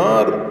بين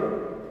النار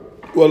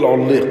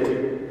والعليقة،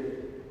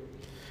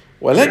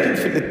 ولكن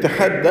في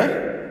الاتحاد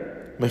ده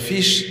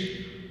مفيش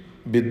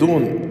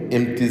بدون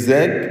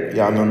امتزاج،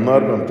 يعني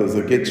النار ما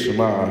امتزجتش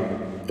مع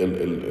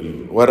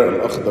الورق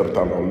الأخضر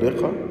بتاع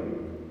العليقة،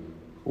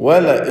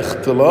 ولا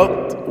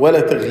اختلاط ولا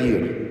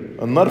تغيير.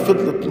 النار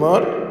فضلت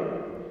نار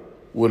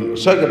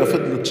والشجرة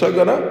فضلت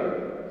شجرة،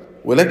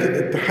 ولكن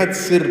اتحاد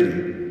سري،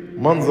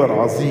 منظر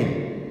عظيم.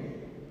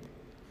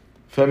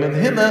 فمن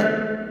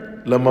هنا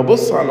لما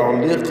بص على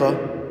العليقة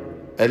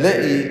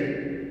ألاقي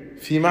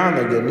في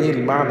معنى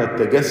جميل، معنى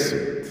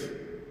التجسد.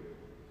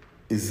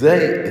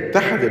 إزاي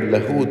اتحد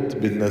اللاهوت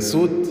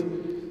بالناسوت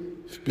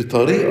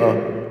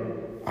بطريقة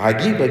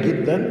عجيبة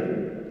جدا،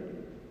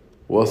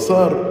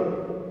 وصار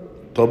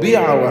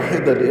طبيعة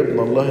واحدة لابن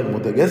الله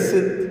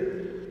المتجسد،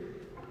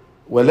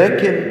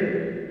 ولكن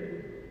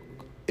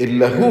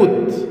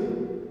اللاهوت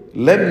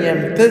لم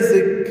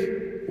يمتزج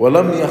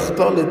ولم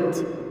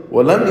يختلط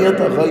ولم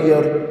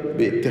يتغير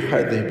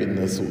باتحاده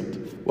بالناسوت،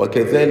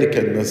 وكذلك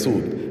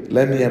الناسوت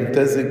لم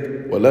يمتزج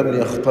ولم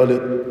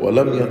يختلط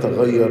ولم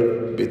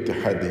يتغير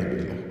باتحاده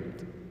باللاهوت.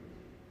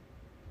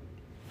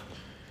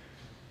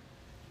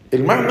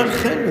 المعنى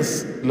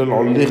الخامس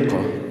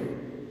للعليقة،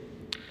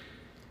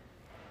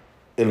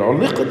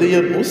 العليقة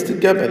دي وسط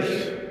الجبل،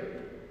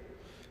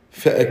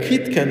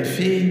 فأكيد كان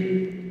في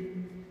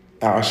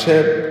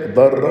أعشاب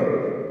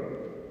ضارة،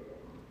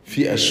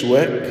 في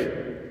أشواك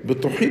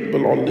بتحيط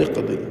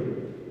بالعليقة دي.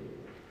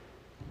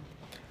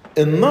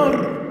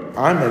 النار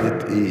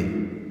عملت إيه؟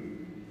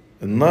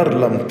 النار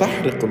لم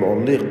تحرق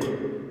العليقة،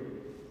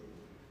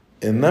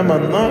 إنما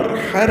النار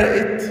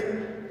حرقت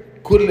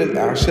كل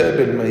الأعشاب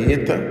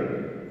الميتة،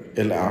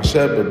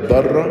 الأعشاب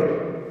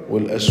الضارة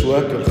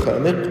والأشواك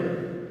الخانقة.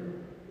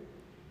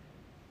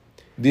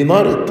 دي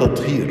نار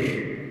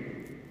التطهير.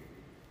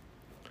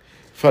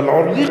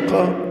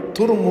 فالعليقة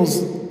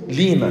ترمز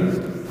لينا،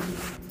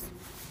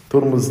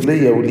 ترمز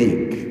ليا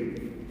وليك.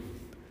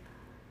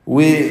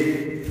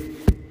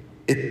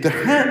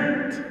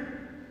 واتحاد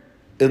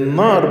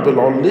النار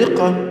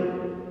بالعليقة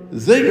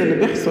زي اللي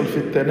بيحصل في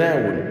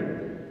التناول،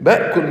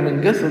 بأكل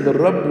من جسد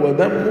الرب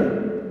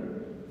ودمه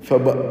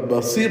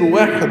فبصير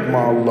واحد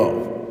مع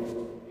الله.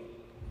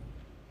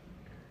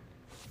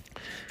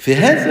 في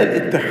هذا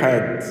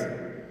الاتحاد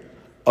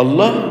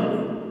الله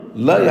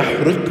لا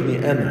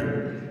يحرقني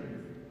أنا،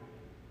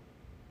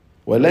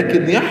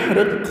 ولكن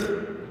يحرق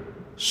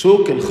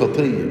شوك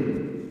الخطية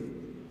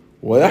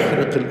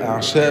ويحرق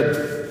الأعشاب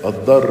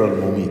الضارة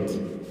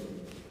المميتة.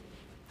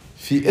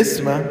 في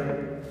اسمه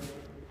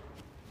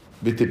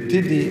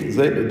بتبتدي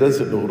زي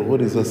القداس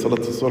الغرغوري، زي صلاة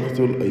الصبح،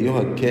 تقول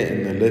أيها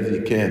الكائن الذي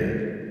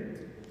كان.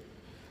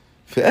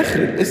 في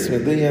آخر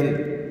الاسم دي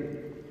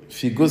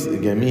في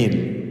جزء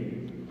جميل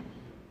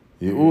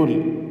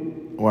يقول: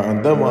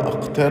 وعندما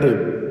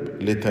أقترب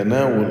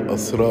لتناول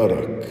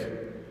أسرارك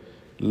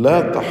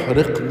لا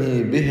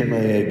تحرقني بهما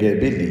يا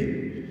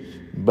جابلي،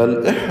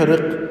 بل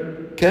احرق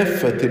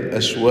كافة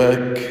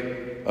الأشواك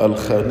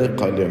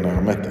الخانقة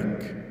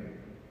لنعمتك.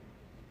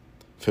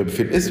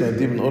 ففي الاسم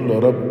دي بنقول له: يا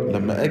رب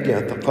لما أجي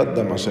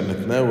أتقدم عشان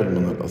أتناول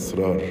من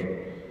الأسرار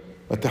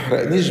ما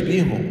تحرقنيش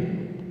بيهم،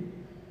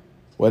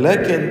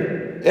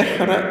 ولكن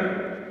احرق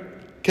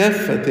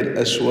كافة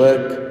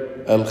الأشواك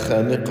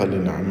الخانقة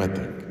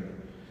لنعمتك.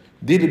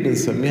 دي اللي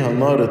بنسميها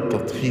نار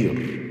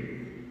التطهير،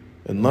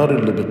 النار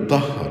اللي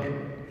بتطهر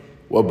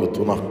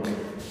وبتنقي.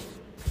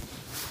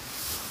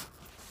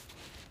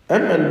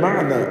 أما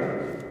المعنى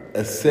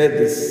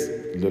السادس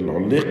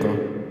للعليقة،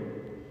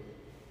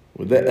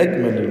 وده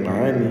أجمل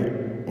المعاني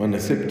وأنا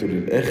سبته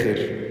للآخر،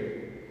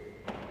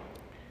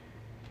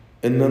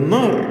 إن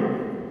النار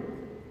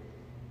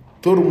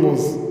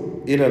ترمز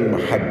إلى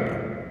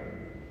المحبة.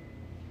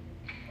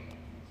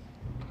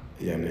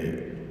 يعني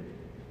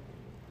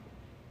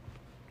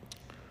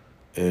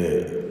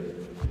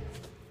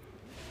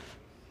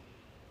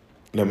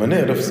لما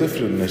نقرأ في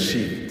سفر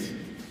النشيد،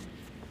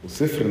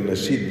 وسفر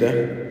النشيد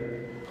ده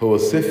هو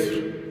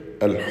سفر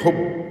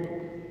الحب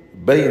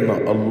بين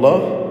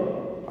الله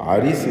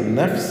عريس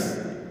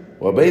النفس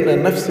وبين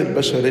النفس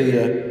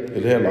البشرية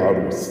اللي هي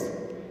العروس.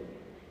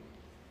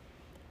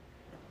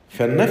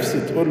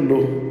 فالنفس تقول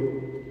له: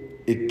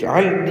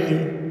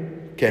 اجعلني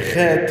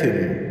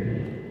كخاتم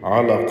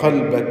على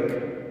قلبك،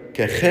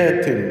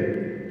 كخاتم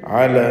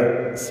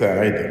على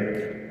ساعدك.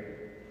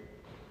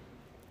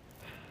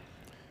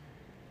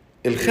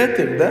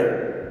 الخاتم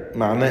ده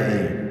معناه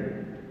ايه؟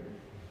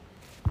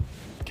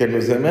 كانوا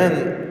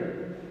زمان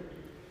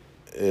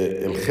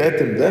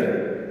الخاتم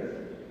ده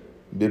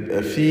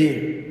بيبقى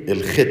فيه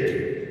الختم،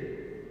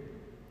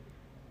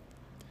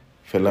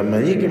 فلما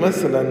يجي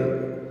مثلا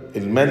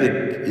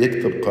الملك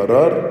يكتب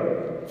قرار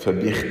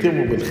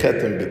فبيختمه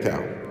بالخاتم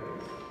بتاعه.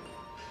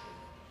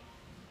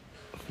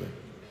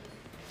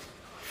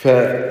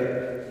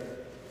 فلما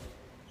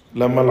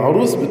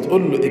العروس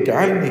بتقول له: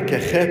 اجعلني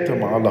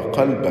كخاتم على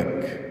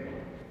قلبك،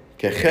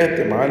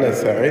 كخاتم على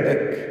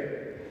ساعدك،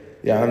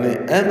 يعني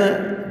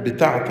أنا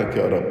بتاعتك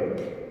يا رب،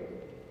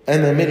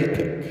 أنا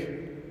ملكك،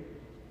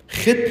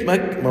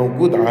 ختمك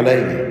موجود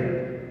عليا.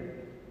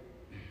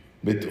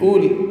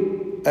 بتقول: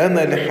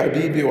 أنا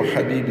لحبيبي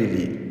وحبيبي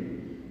لي،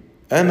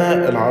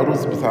 أنا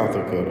العروس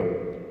بتاعتك يا رب.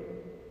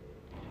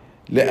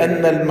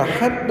 لأن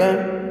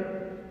المحبة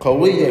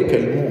قوية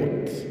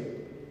كالموت،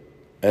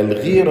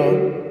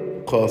 الغيرة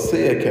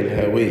قاسية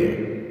كالهاوية،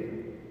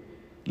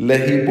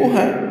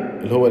 لهيبها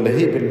اللي هو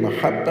لهيب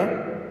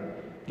المحبة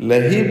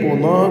لهيب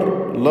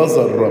نار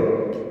لظى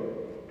الرب.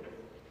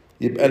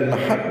 يبقى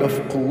المحبة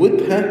في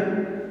قوتها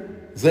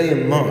زي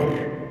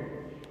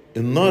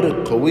النار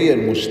القوية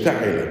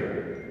المشتعلة.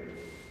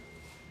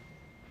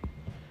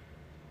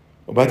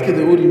 وبعد كده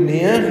يقول: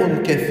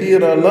 مياه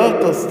كثيرة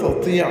لا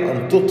تستطيع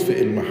أن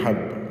تطفئ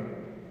المحبة.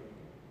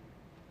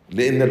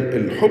 لأن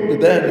الحب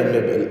ده لما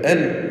يبقى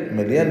القلب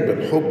مليان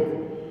بالحب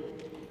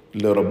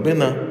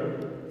لربنا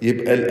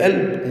يبقى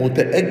القلب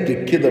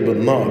متأجج كده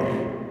بالنار.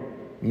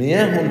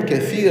 مياه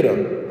كثيرة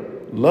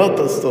لا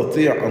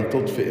تستطيع أن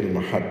تطفئ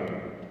المحبة،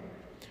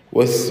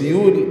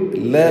 والسيول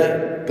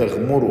لا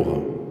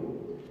تغمرها.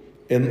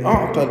 إن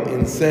أعطى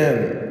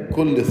الإنسان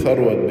كل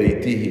ثروة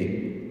بيته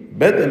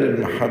بدل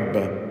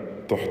المحبة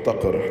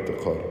تحتقر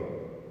احتقارا.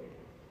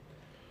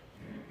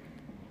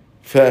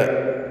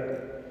 فلما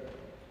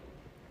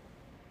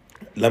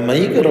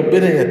يجي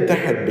ربنا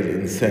يتحد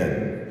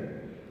بالإنسان،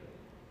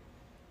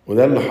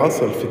 وده اللي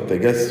حصل في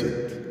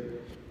التجسد،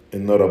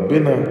 إن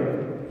ربنا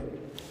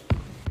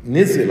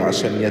نزل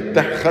عشان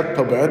يتحد، خد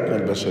طبيعتنا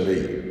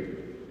البشرية.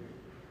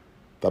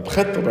 طب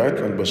خد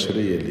طبيعتنا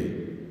البشرية ليه؟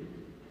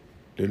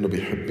 لأنه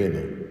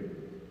بيحبنا.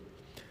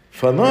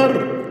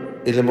 فنار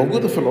اللي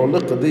موجودة في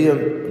العلاقة دي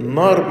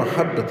نار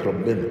محبة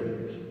ربنا،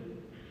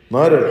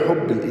 نار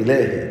الحب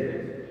الإلهي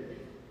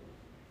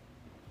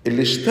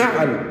اللي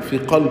اشتعل في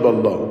قلب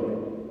الله.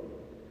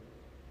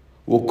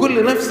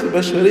 وكل نفس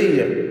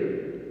بشرية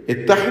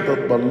اتحدت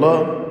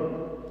بالله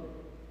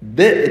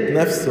داقت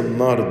نفس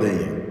النار دي،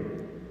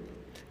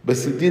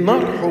 بس دي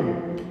نار حب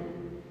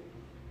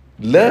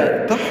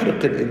لا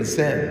تحرق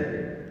الإنسان،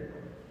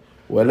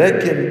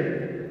 ولكن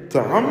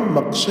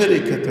تعمق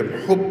شركة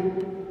الحب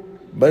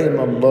بين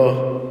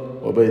الله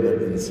وبين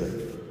الإنسان.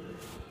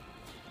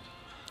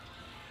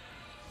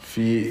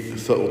 في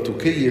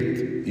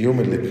ثأوتوكية يوم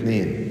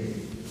الاثنين.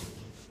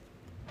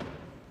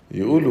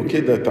 يقولوا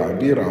كده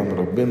تعبير عن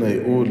ربنا،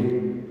 يقول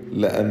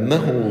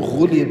لأنه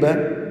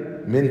غلب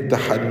من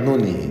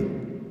تحننه.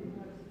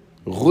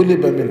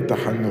 غلب من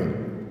تحننه،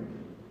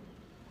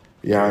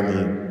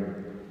 يعني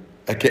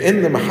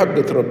كأن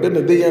محبة ربنا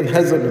دي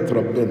هزمت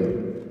ربنا،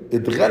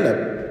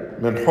 اتغلب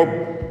من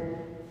حب،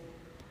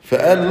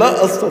 فقال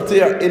لا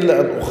أستطيع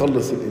إلا أن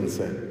أخلص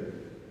الإنسان.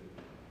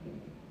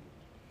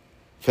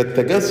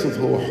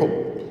 فالتجسد هو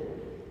حب.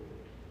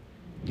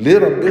 ليه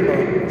ربنا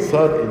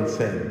صار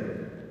إنسان؟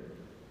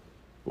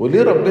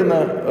 وليه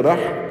ربنا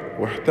راح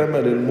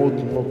واحتمل الموت،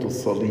 موت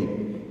الصليب،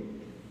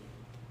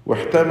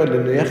 واحتمل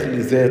أنه يخلي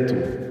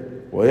ذاته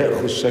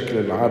ويأخذ شكل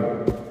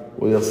العبد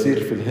ويصير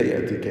في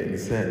الهيئة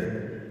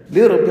كإنسان؟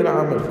 ليه ربنا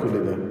عمل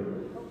كل ده؟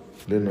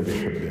 لأنه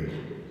بيحبنا.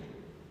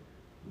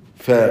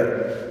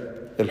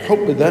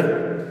 فالحب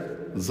ده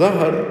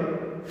ظهر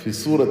في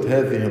صورة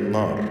هذه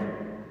النار،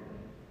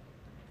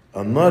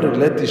 النار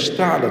التي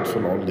اشتعلت في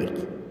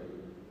العليقة.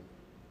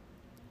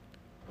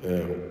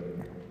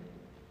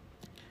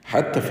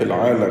 حتى في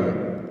العالم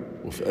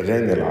وفي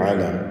أغاني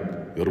العالم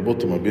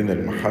يربطوا ما بين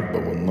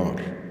المحبة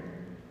والنار،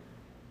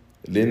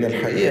 لأن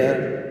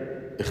الحقيقة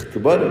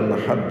اختبار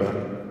المحبة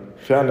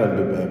فعلا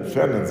بيبقى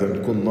فعلا زي ما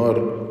تكون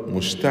نار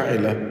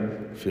مشتعلة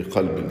في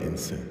قلب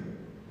الإنسان.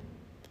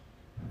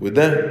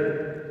 وده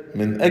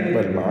من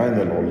أجمل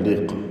معاني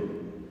العليقة،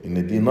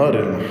 إن دي نار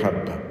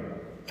المحبة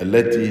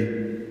التي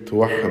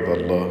توحد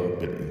الله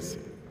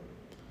بالإنسان.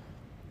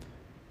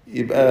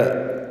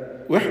 يبقى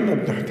وإحنا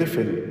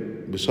بنحتفل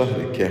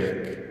بشهر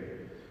كهك،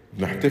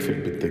 بنحتفل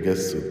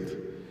بالتجسد،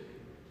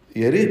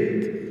 يا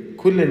ريت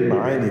كل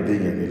المعاني دي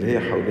اللي هي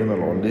حوالين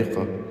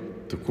العليقة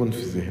تكون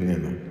في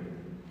ذهننا.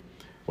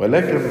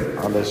 ولكن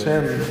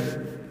علشان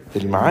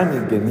المعاني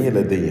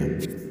الجميلة دي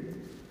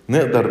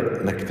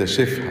نقدر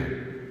نكتشفها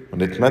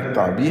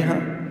ونتمتع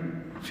بيها،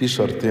 في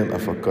شرطين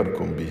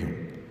أفكركم بيهم.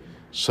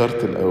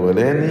 الشرط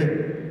الأولاني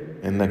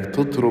إنك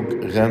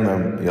تترك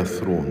غنم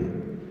يثرون،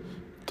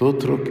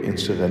 تترك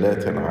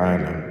انشغالات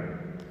العالم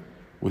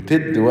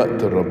وتدي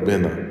وقت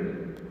لربنا،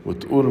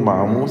 وتقول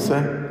مع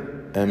موسى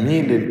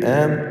أميل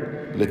الآن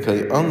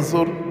لكي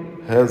أنظر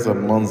هذا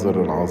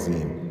المنظر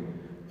العظيم.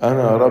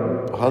 أنا يا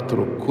رب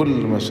هترك كل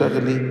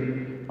مشاغلي،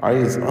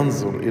 عايز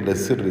أنظر إلى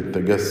سر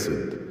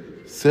التجسد،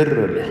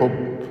 سر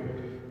الحب،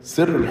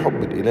 سر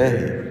الحب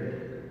الإلهي.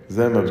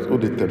 زي ما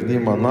بتقول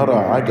الترنيمة نرى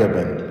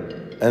عجبا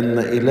أن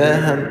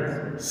إلها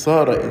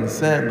صار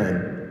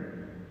إنسانا،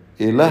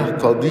 إله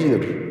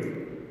قدير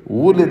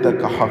ولد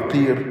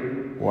كحقير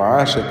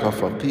وعاش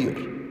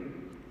كفقير.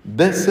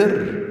 ده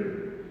سر.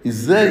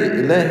 إزاي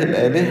إله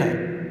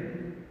الآلهة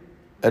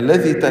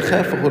الذي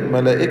تخافه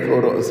الملائكة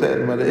ورؤساء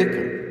الملائكة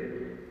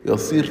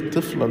يصير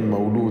طفلا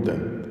مولودا،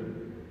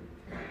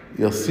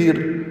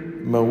 يصير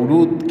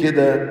مولود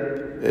كده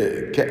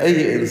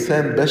كأي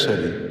إنسان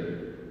بشري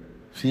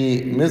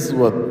في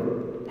مزود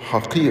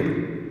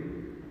حقير؟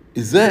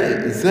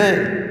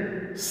 إزاي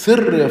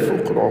سر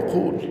يفوق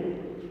العقول،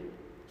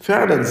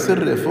 فعلا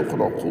سر يفوق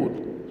العقول.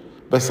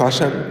 بس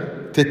عشان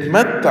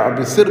تتمتع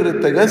بسر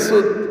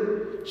التجسد،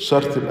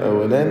 الشرط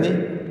الأولاني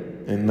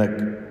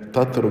إنك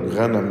تترك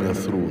غنم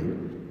يثرون،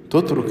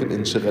 تترك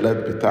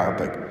الانشغالات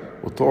بتاعتك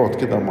وتقعد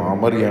كده مع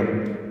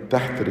مريم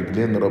تحت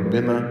رجلين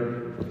ربنا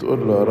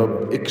وتقول له يا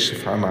رب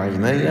اكشف عن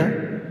عيني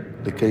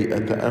لكي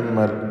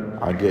أتأمل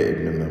عجائب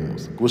من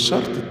ناموسك.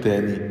 والشرط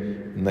الثاني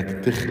إنك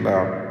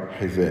تخلع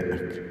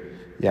حذائك،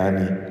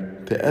 يعني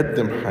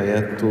تقدم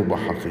حياة توبة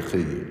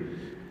حقيقية،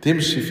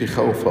 تمشي في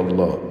خوف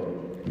الله،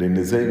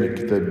 لأن زي ما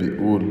الكتاب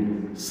بيقول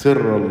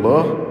سر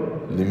الله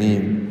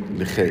لمين؟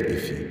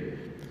 لخائفين.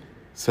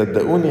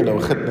 صدقوني لو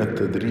خدنا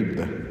التدريب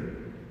ده،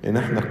 إن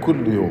احنا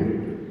كل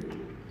يوم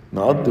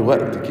نقضي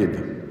وقت كده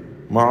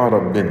مع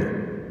ربنا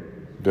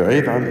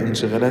بعيد عن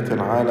انشغالات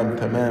العالم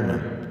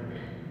تماما،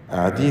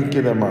 قاعدين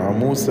كده مع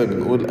موسى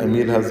بنقول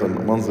أميل هذا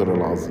المنظر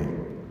العظيم،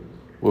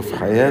 وفي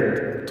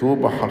حياة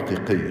توبة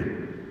حقيقية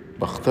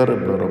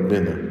بقترب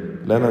لربنا،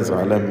 لا أنا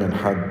زعلان من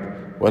حد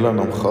ولا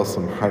أنا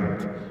مخاصم حد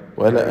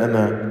ولا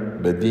أنا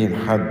بدين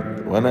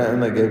حد ولا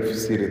أنا جايب في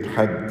سيرة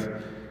حد،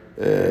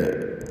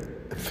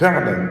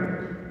 فعلا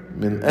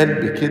من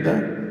قلبي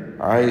كده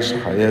عايش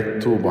حياة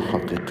توبة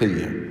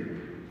حقيقية،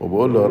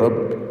 وبقول له يا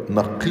رب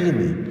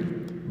نقيني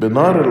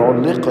بنار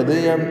العليقة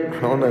دي.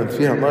 احنا قلنا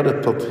فيها نار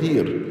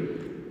التطهير.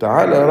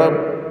 تعال يا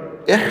رب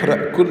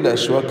احرق كل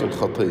أشواك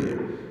الخطية،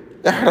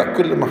 احرق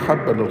كل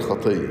محبة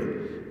للخطية،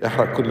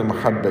 احرق كل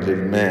محبة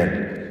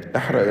للمال،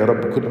 احرق يا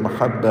رب كل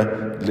محبة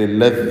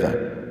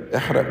للذة،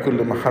 احرق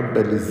كل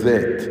محبة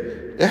للذات،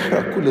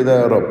 احرق كل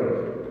ده يا رب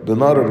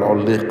بنار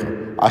العليقة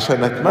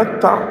عشان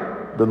اتمتع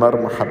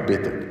بنار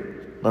محبتك.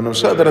 ما انا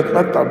مش هقدر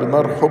اتمتع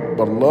بنار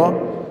حب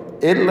الله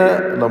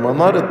الا لما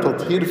نار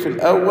التطهير في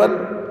الاول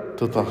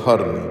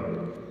تطهرني.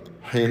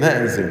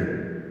 حينئذ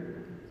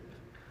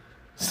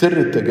سر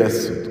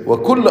التجسد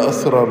وكل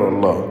اسرار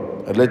الله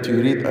التي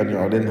يريد ان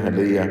يعلنها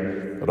لي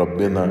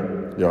ربنا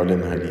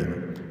يعلنها لينا.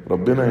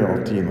 ربنا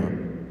يعطينا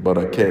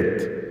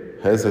بركات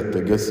هذا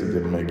التجسد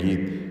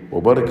المجيد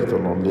وبركة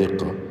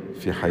العليقة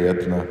في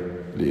حياتنا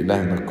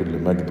لإلهنا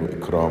كل مجد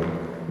وإكرام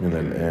من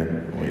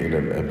الآن وإلى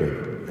الأبد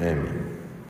آمين.